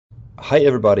Hi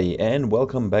everybody and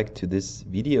welcome back to this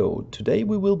video. Today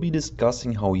we will be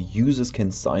discussing how users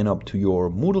can sign up to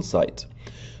your Moodle site.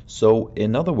 So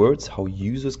in other words, how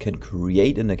users can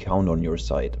create an account on your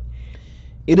site.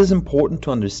 It is important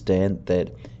to understand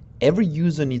that every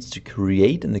user needs to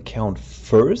create an account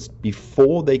first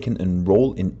before they can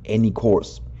enroll in any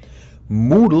course.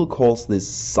 Moodle calls this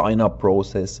sign-up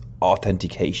process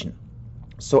authentication.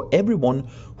 So everyone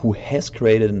who has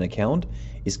created an account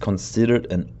is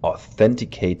considered an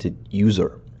authenticated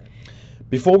user.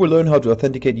 Before we learn how to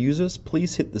authenticate users,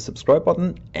 please hit the subscribe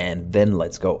button and then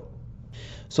let's go.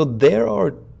 So there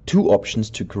are two options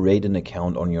to create an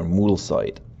account on your Moodle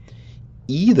site.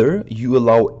 Either you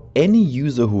allow any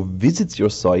user who visits your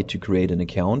site to create an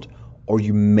account, or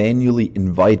you manually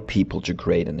invite people to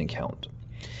create an account.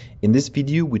 In this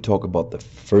video we talk about the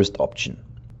first option.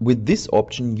 With this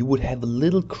option, you would have a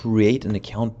little create an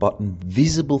account button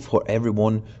visible for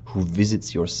everyone who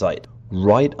visits your site,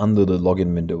 right under the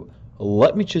login window.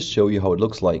 Let me just show you how it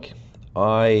looks like.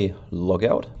 I log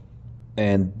out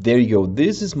and there you go.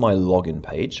 This is my login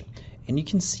page and you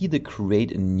can see the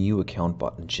create a new account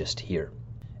button just here.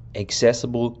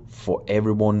 Accessible for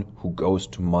everyone who goes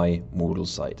to my Moodle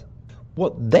site.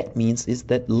 What that means is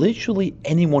that literally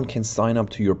anyone can sign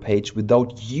up to your page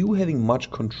without you having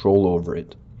much control over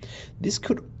it. This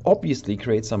could obviously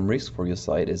create some risk for your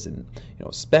site, as in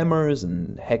spammers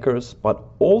and hackers, but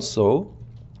also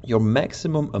your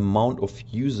maximum amount of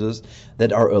users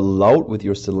that are allowed with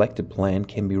your selected plan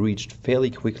can be reached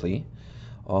fairly quickly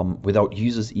without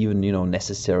users even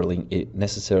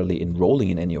necessarily enrolling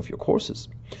in any of your courses.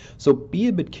 So be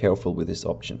a bit careful with this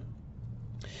option.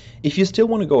 If you still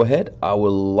want to go ahead, I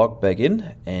will log back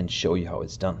in and show you how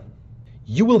it's done.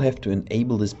 You will have to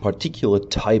enable this particular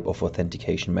type of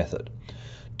authentication method.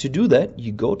 To do that,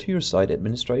 you go to your site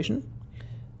administration,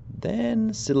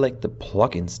 then select the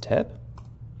plugins tab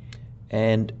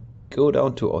and go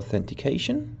down to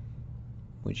authentication,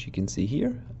 which you can see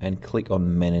here, and click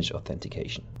on manage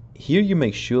authentication. Here you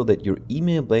make sure that your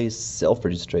email-based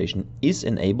self-registration is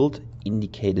enabled,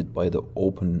 indicated by the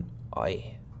open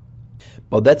eye.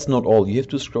 But that's not all. You have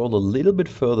to scroll a little bit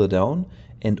further down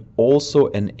and also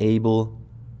enable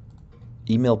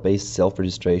email-based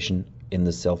self-registration in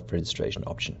the self-registration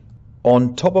option.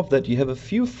 On top of that, you have a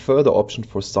few further options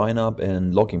for sign-up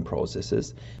and login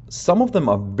processes. Some of them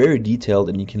are very detailed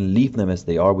and you can leave them as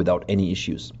they are without any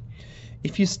issues.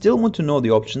 If you still want to know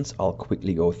the options, I'll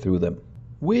quickly go through them.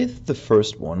 With the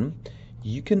first one,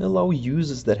 you can allow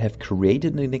users that have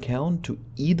created an account to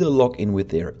either log in with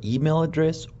their email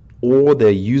address or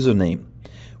their username,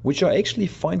 which I actually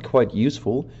find quite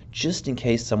useful just in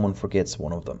case someone forgets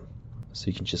one of them. So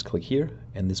you can just click here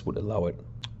and this would allow it.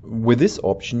 With this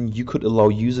option, you could allow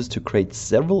users to create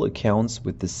several accounts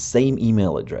with the same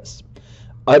email address.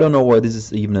 I don't know why this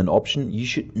is even an option. You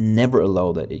should never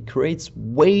allow that. It creates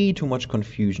way too much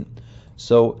confusion.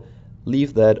 So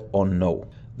leave that on no.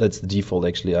 That's the default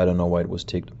actually. I don't know why it was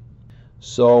ticked.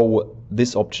 So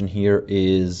this option here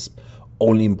is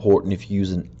only important if you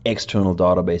use an external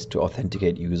database to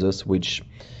authenticate users, which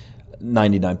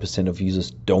 99% of users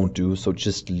don't do, so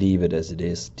just leave it as it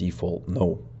is, default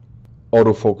no.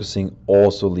 Auto-focusing,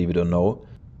 also leave it on no.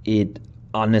 It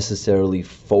unnecessarily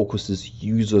focuses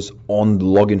users on the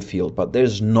login field, but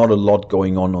there's not a lot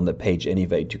going on the page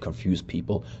anyway to confuse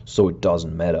people, so it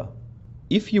doesn't matter.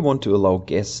 If you want to allow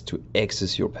guests to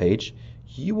access your page,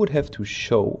 you would have to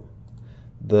show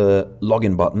the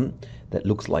login button that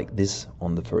looks like this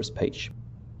on the first page.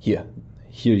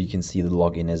 Here you can see the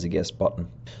login as a guest button.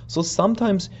 So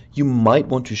sometimes you might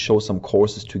want to show some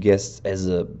courses to guests as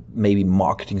a maybe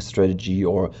marketing strategy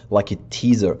or like a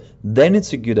teaser. Then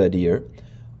it's a good idea.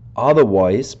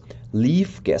 Otherwise,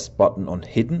 leave guest button on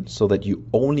hidden so that you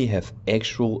only have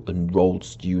actual enrolled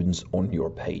students on your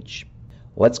page.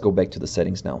 Let's go back to the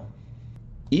settings now.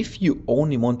 If you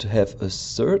only want to have a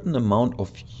certain amount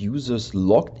of users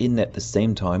logged in at the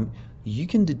same time, you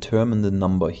can determine the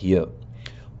number here.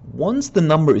 Once the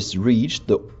number is reached,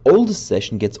 the oldest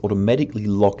session gets automatically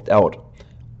locked out.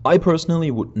 I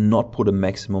personally would not put a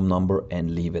maximum number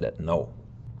and leave it at no.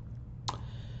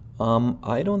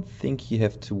 I don't think you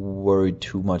have to worry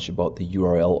too much about the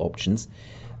URL options.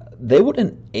 They would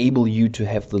enable you to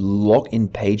have the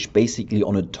login page basically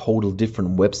on a total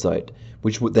different website,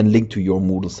 which would then link to your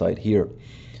Moodle site here.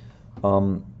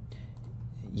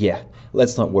 Yeah,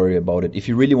 let's not worry about it. If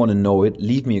you really want to know it,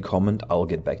 leave me a comment, I'll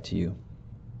get back to you.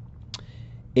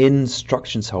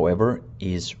 Instructions, however,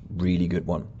 is really good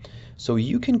one. So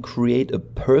you can create a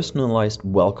personalized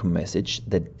welcome message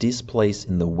that displays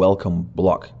in the welcome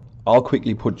block. I'll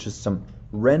quickly put just some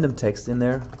random text in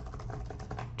there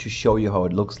to show you how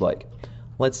it looks like.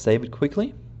 Let's save it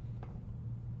quickly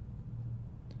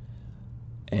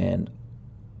and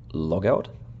log out.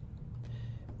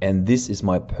 And this is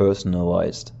my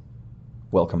personalized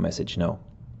welcome message now.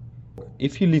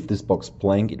 If you leave this box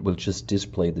blank, it will just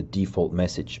display the default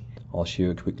message. I'll show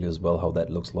you quickly as well how that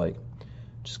looks like.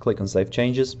 Just click on Save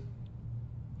Changes.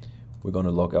 We're going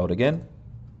to log out again.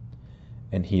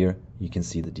 And here you can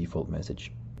see the default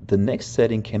message. The next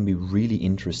setting can be really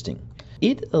interesting.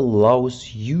 It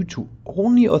allows you to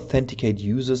only authenticate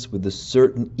users with a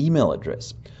certain email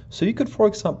address. So you could, for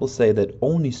example, say that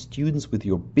only students with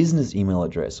your business email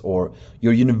address or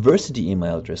your university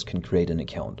email address can create an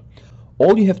account.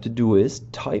 All you have to do is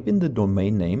type in the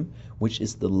domain name, which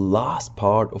is the last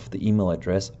part of the email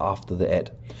address after the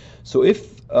 @ So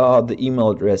if the email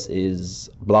address is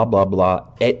blah blah blah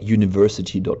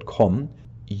 @university.com,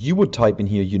 you would type in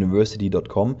here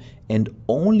university.com, and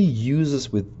only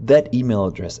users with that email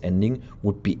address ending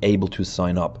would be able to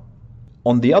sign up.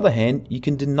 On the other hand, you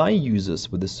can deny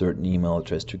users with a certain email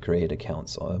address to create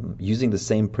accounts using the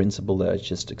same principle that I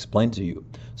just explained to you.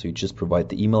 So you just provide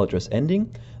the email address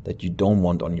ending that you don't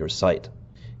want on your site.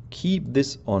 Keep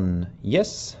this on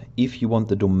yes if you want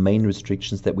the domain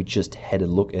restrictions that we just had a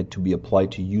look at to be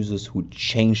applied to users who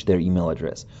change their email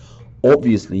address.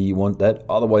 Obviously you want that,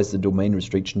 otherwise the domain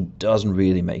restriction doesn't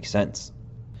really make sense.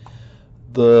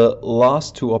 The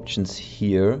last two options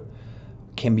here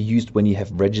can be used when you have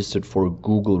registered for a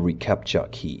Google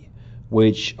reCAPTCHA key,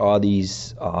 which are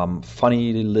these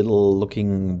funny little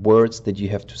looking words that you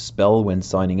have to spell when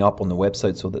signing up on the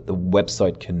website so that the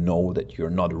website can know that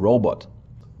you're not a robot.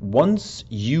 Once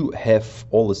you have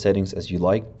all the settings as you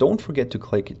like, don't forget to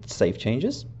click Save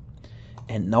Changes,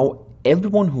 and now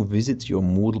everyone who visits your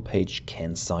Moodle page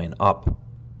can sign up.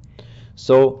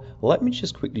 So let me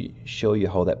just quickly show you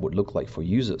how that would look like for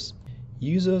users.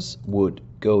 Users would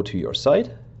go to your site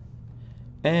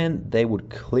and they would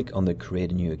click on the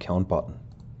Create a New Account button.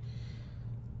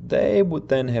 They would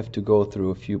then have to go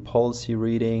through a few policy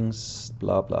readings,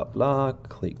 blah blah blah,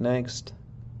 click Next,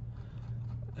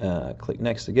 click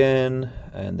Next again,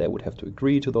 and they would have to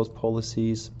agree to those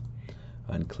policies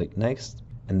and click Next,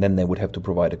 and then they would have to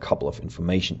provide a couple of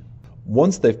information.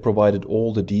 Once they've provided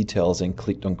all the details and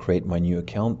clicked on Create My New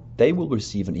Account, they will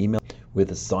receive an email with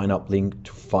a sign up link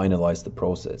to finalize the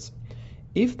process.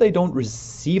 If they don't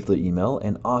receive the email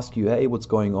and ask you, hey, what's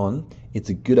going on, it's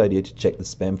a good idea to check the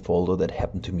spam folder. That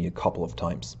happened to me a couple of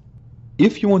times.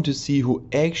 If you want to see who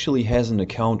actually has an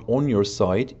account on your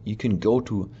site, you can go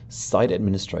to Site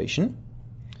Administration,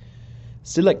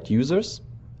 select Users,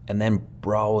 and then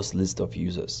Browse List of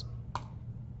Users.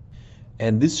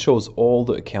 And this shows all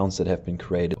the accounts that have been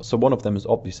created. So one of them is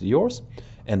obviously yours,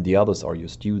 and the others are your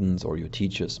students or your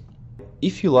teachers.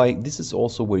 If you like, this is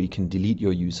also where you can delete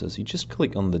your users. You just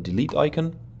click on the delete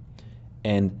icon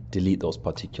and delete those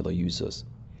particular users.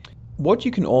 What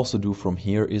you can also do from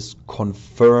here is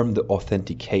confirm the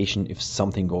authentication if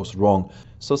something goes wrong.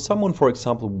 So someone, for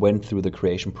example, went through the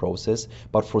creation process,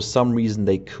 but for some reason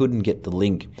they couldn't get the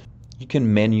link. You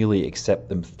can manually accept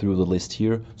them through the list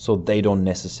here, so they don't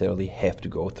necessarily have to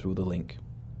go through the link.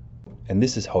 And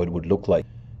this is how it would look like.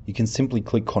 You can simply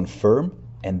click confirm,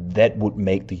 and that would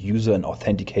make the user an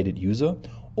authenticated user,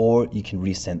 or you can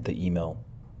resend the email.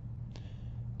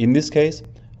 In this case,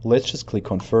 let's just click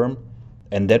confirm,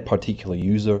 and that particular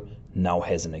user now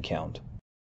has an account.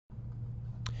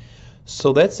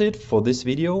 So that's it for this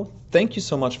video. Thank you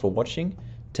so much for watching.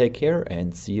 Take care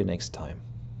and see you next time.